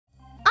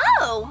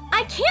no!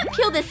 I can't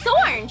peel this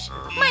orange!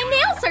 My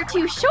nails are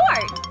too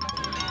short!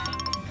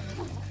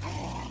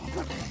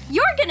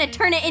 You're gonna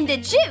turn it into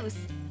juice!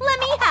 Let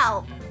me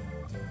help!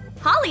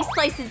 Holly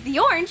slices the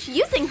orange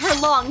using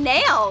her long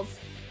nails.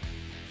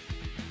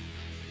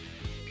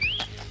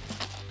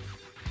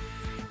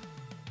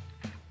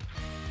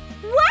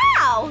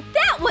 Wow!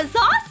 That was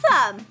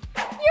awesome!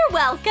 You're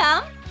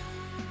welcome!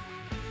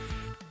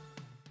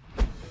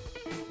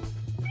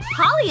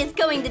 Holly is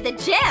going to the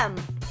gym.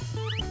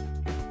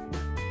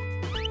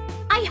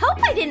 I hope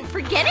I didn't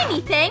forget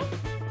anything.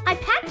 I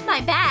packed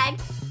my bag.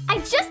 I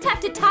just have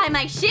to tie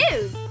my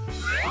shoes.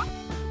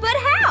 But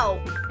how?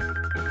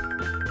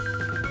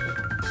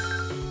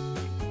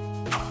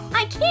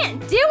 I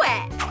can't do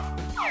it.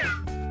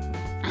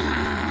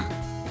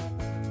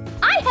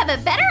 I have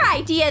a better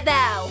idea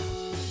though.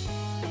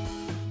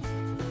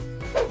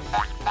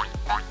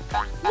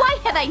 Why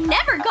have I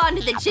never gone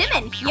to the gym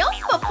in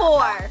heels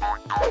before?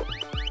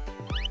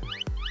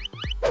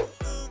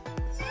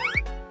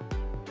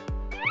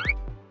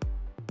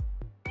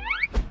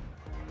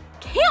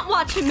 Can't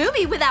watch a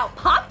movie without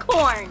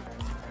popcorn!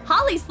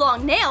 Holly's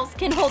long nails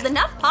can hold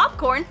enough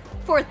popcorn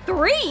for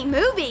 3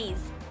 movies!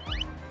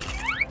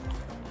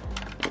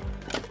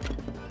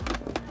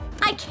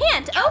 I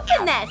can't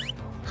open this!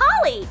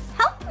 Holly,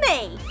 help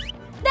me!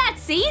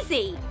 That's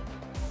easy!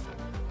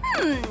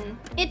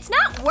 It's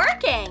not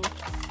working!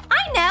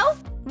 I know!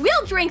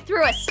 We'll drink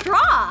through a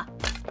straw!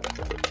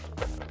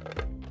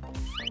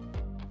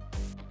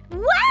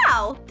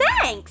 Wow!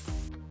 Thanks!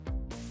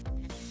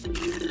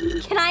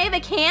 Can I have a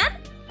can?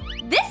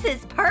 This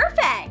is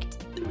perfect!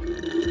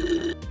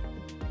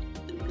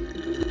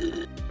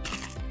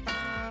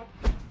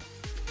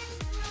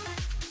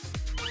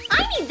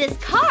 I need this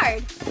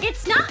card!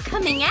 It's not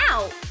coming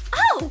out!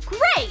 Oh,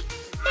 great!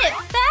 It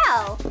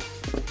fell!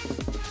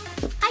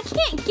 I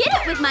can't get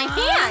it with my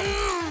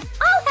hands!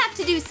 I'll have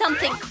to do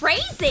something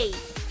crazy!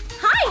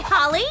 Hi,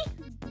 Holly!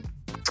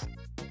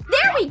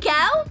 There we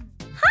go!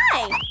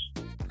 Hi!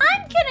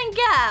 I'm gonna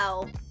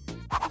go!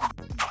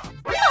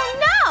 Oh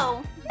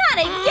no! Not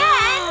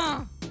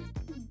again!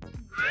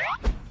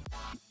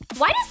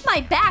 Why does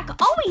my back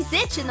always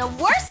itch in the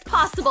worst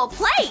possible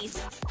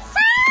place?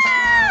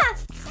 Ah!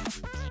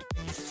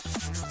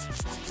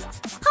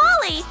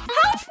 Holly,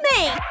 help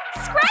me!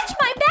 Scratch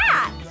my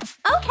back!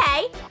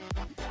 Okay.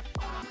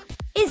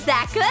 Is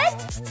that good?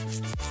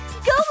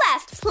 Go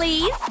left,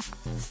 please.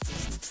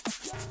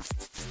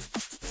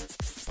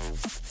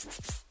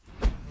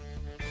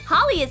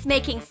 Holly is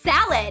making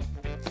salad.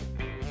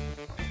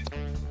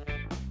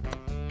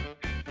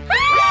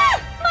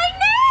 Ah! My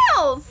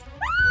nails!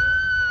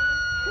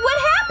 What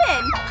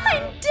happened?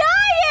 I'm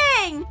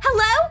dying!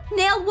 Hello?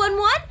 Nail 11?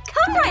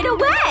 Come right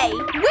away!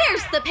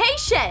 Where's the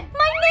patient?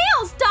 My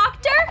nails,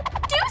 doctor!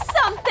 Do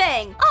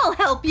something! I'll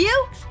help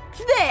you!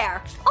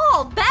 There!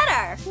 All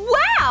better!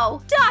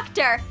 Wow!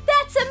 Doctor,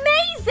 that's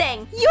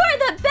amazing! You're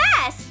the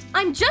best!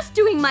 I'm just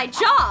doing my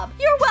job!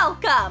 You're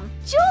welcome!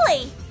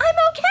 Julie, I'm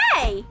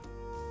okay!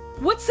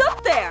 What's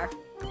up there?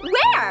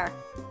 Where?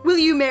 Will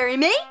you marry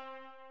me?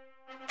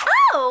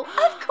 Oh,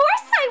 of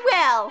course I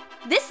will!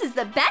 This is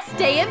the best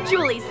day of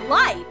Julie's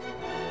life!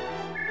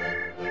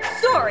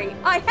 Sorry,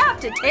 I have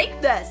to take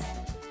this!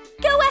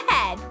 Go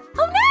ahead!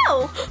 Oh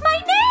no! My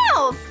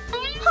nails!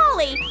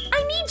 Holly,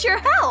 I need your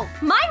help!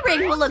 My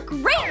ring will look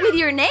great with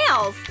your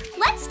nails!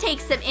 Let's take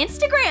some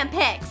Instagram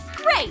pics!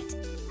 Great!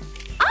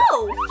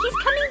 Oh, he's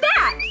coming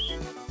back!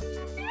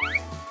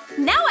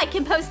 Now I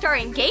can post our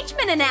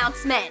engagement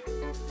announcement!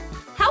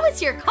 How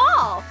was your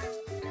call?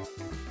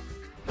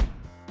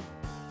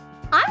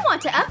 I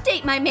want to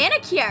update my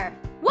manicure!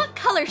 What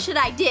color should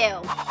I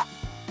do?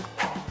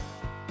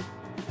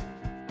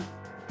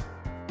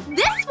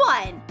 This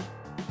one!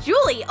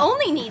 Julie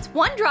only needs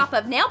 1 drop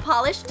of nail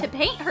polish to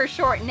paint her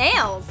short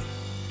nails.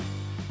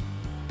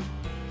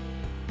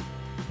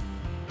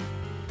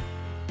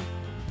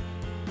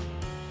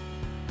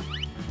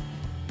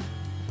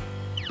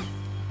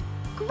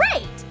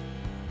 Great!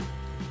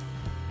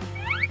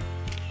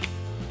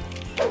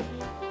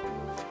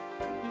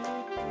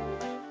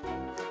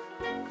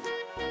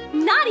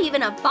 Not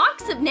even a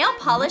box of nail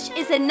polish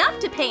is enough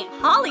to paint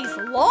Holly's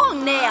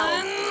long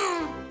nails.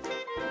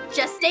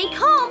 Just stay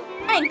calm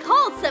and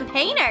call some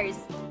painters.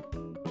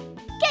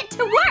 Get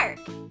to work!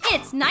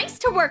 It's nice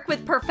to work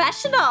with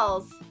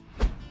professionals.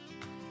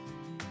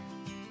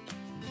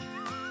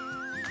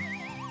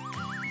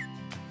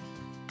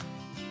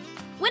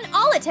 When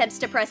all attempts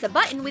to press a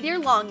button with your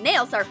long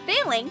nails are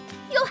failing,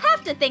 you'll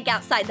have to think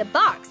outside the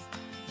box.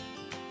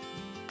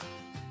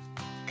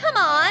 Come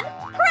on,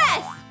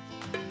 press!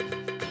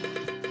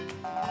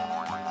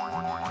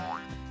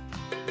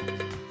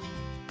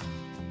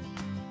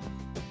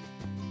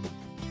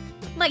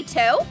 My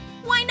toe?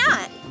 Why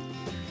not?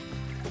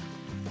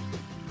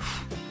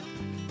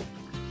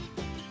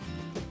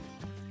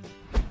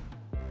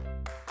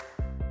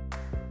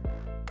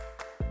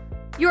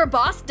 Your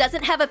boss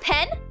doesn't have a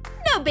pen?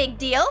 No big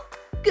deal.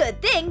 Good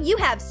thing you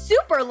have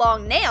super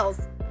long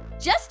nails.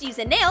 Just use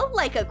a nail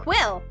like a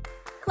quill.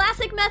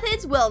 Classic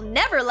methods will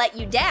never let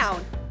you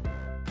down.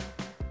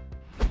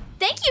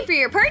 Thank you for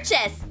your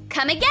purchase.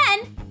 Come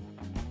again.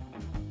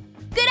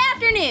 Good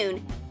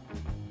afternoon.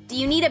 Do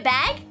you need a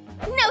bag?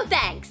 No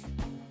thanks.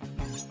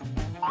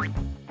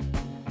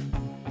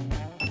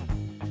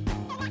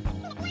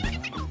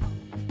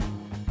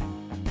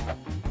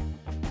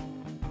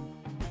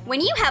 When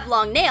you have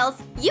long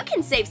nails, you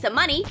can save some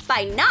money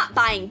by not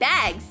buying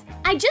bags.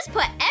 I just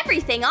put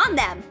everything on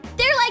them.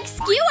 They're like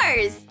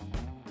skewers.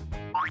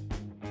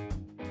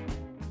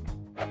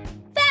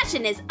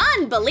 Fashion is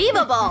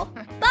unbelievable.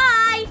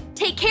 Bye!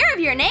 Take care of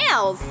your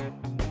nails.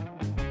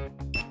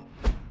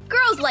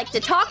 Girls like to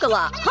talk a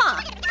lot, huh?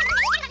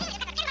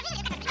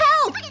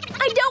 Help!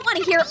 I don't want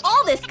to hear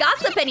all this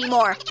gossip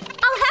anymore.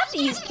 I'll have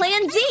to use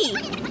Plan Z.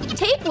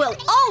 Tape will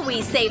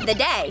always save the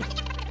day.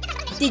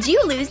 Did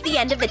you lose the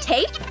end of the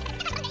tape?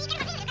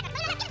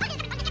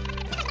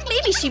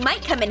 Maybe she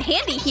might come in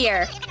handy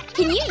here.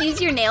 Can you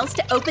use your nails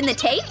to open the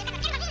tape?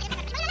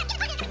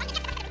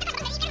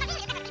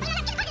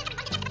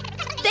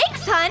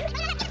 Thanks, hun!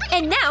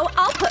 And now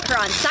I'll put her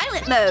on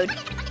silent mode.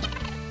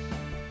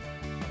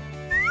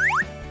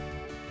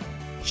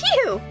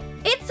 Phew!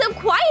 It's so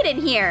quiet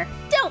in here.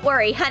 Don't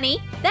worry,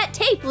 honey. That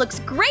tape looks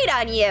great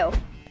on you.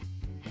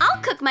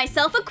 I'll cook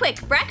myself a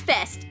quick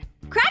breakfast.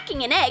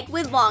 Cracking an egg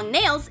with long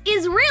nails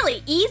is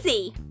really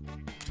easy.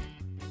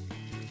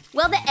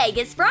 While the egg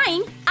is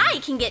frying, I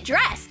can get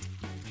dressed.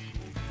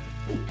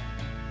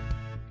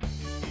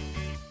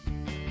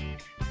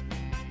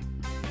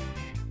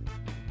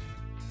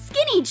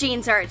 Skinny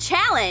jeans are a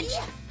challenge.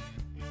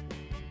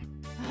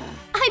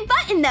 I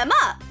button them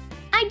up.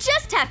 I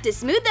just have to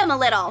smooth them a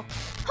little.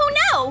 Oh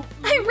no!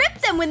 I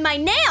ripped them with my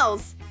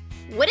nails!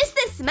 What is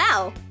this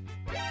smell?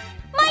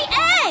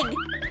 My egg!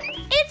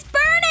 It's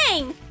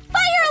burning!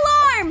 Fire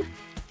alarm!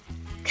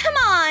 Come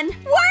on,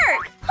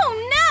 work!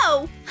 Oh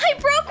no! I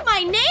broke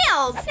my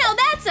nails! Now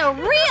that's a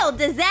real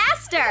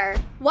disaster!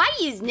 Why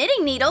use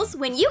knitting needles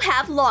when you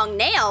have long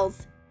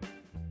nails?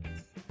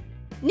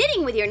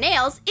 Knitting with your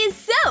nails is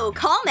so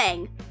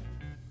calming!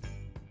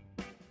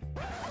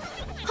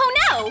 Oh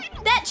no!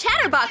 That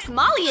chatterbox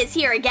Molly is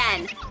here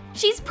again!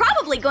 She's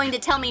probably going to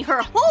tell me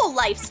her whole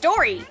life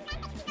story!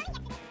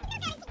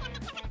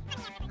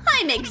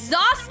 I'm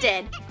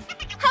exhausted!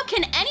 How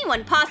can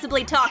anyone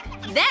possibly talk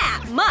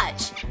that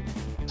much?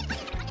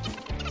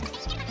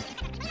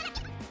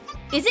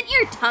 Isn't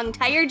your tongue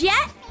tired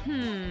yet?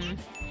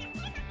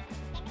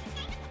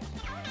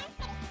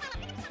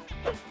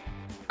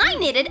 I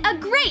knitted a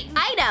great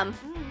item!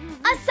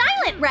 A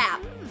silent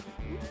wrap!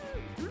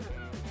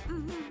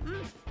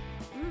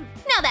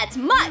 Now that's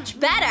much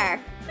better!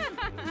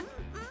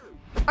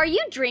 Are you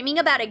dreaming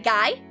about a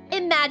guy?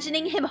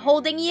 Imagining him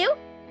holding you?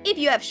 If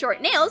you have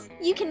short nails,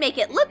 you can make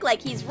it look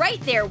like he's right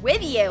there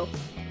with you.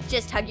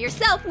 Just hug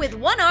yourself with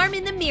one arm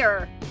in the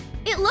mirror.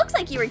 It looks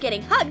like you were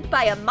getting hugged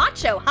by a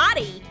macho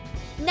hottie.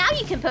 Now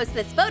you can post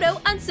this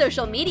photo on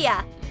social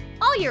media.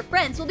 All your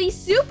friends will be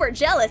super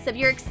jealous of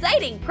your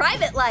exciting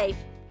private life.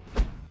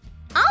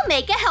 I'll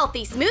make a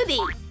healthy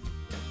smoothie.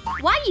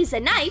 Why use a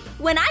knife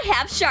when I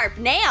have sharp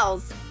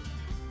nails?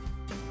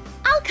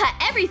 I'll cut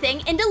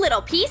everything into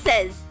little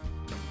pieces.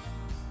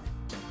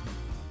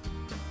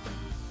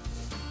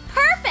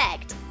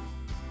 Perfect!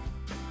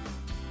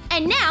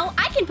 And now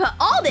I can put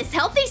all this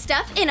healthy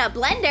stuff in a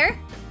blender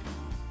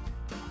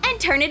and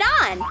turn it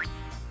on.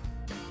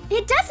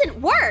 It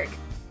doesn't work.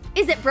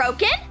 Is it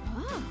broken?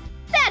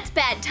 That's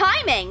bad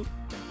timing.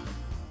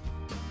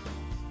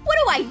 What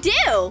do I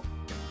do?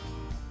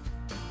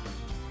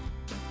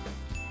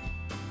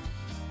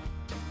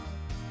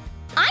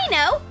 I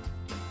know!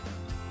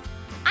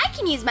 I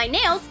can use my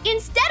nails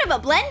instead of a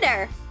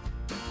blender.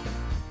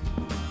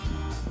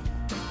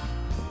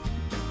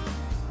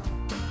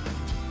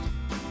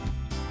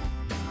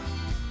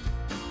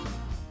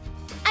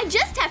 I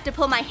just have to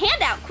pull my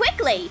hand out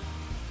quickly.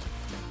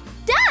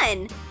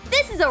 Done!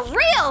 This is a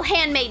real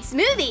handmade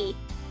smoothie.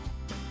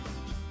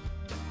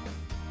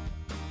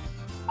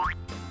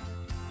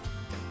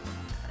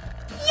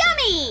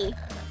 Yummy!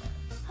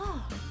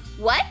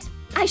 What?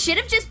 I should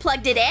have just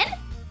plugged it in?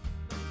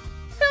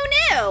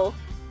 Who knew?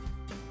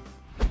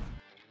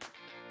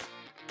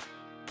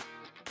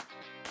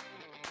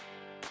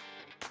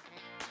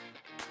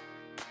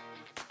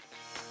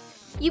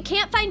 You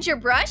can't find your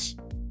brush?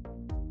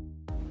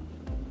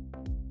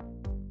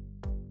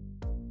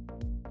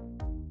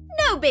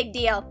 No big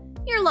deal.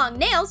 Your long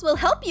nails will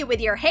help you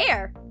with your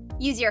hair.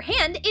 Use your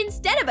hand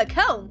instead of a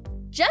comb.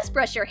 Just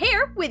brush your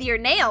hair with your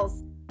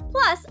nails.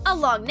 Plus, a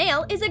long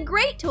nail is a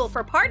great tool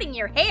for parting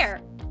your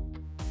hair.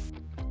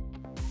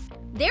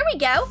 There we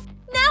go.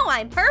 Now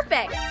I'm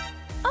perfect.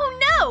 Oh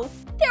no!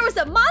 There was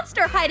a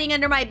monster hiding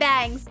under my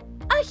bangs.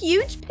 A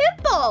huge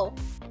pimple.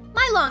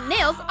 My long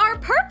nails are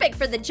perfect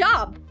for the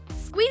job.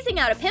 Squeezing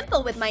out a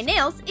pimple with my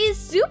nails is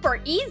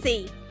super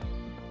easy.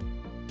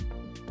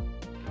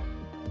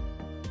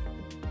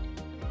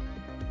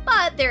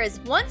 But there is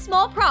one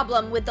small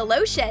problem with the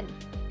lotion.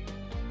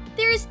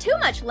 There is too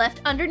much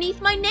left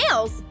underneath my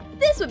nails.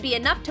 This would be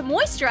enough to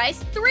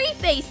moisturize 3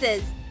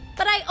 faces.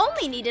 But I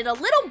only needed a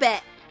little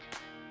bit.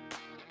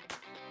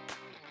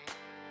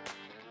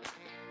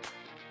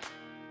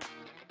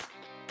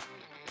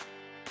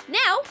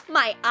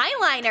 my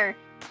eyeliner.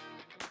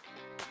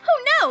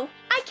 Oh no,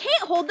 I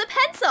can't hold the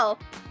pencil.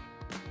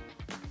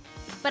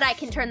 But I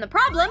can turn the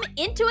problem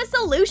into a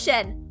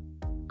solution.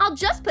 I'll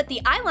just put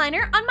the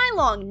eyeliner on my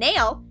long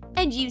nail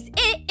and use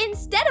it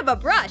instead of a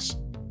brush.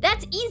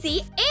 That's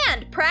easy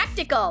and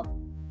practical.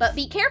 But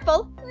be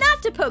careful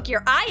not to poke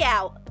your eye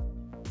out.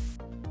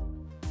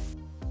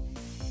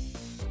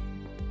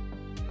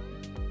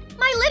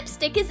 My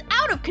lipstick is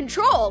out of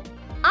control.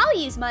 I'll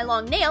use my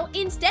long nail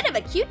instead of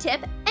a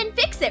Q-tip and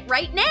fix it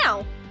right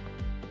now.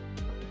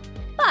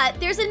 But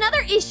there's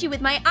another issue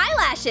with my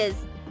eyelashes.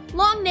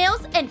 Long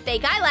nails and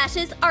fake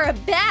eyelashes are a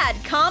bad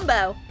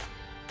combo.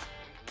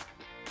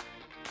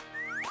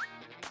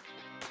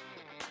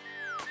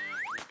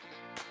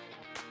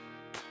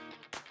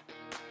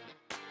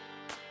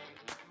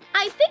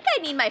 I think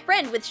I need my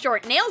friend with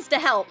short nails to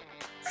help.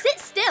 Sit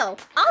still,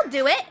 I'll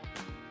do it.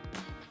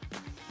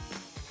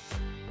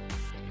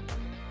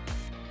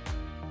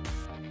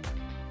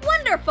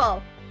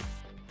 Wonderful!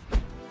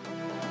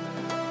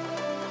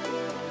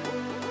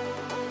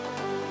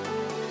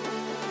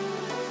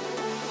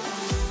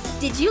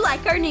 Did you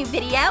like our new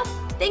video?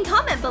 Then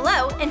comment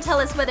below and tell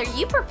us whether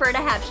you prefer to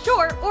have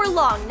short or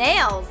long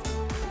nails.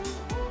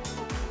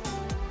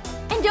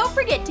 And don't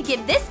forget to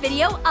give this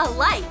video a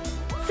like.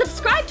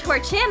 Subscribe to our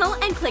channel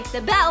and click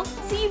the bell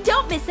so you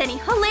don't miss any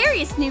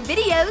hilarious new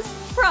videos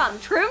from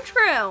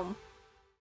Troom.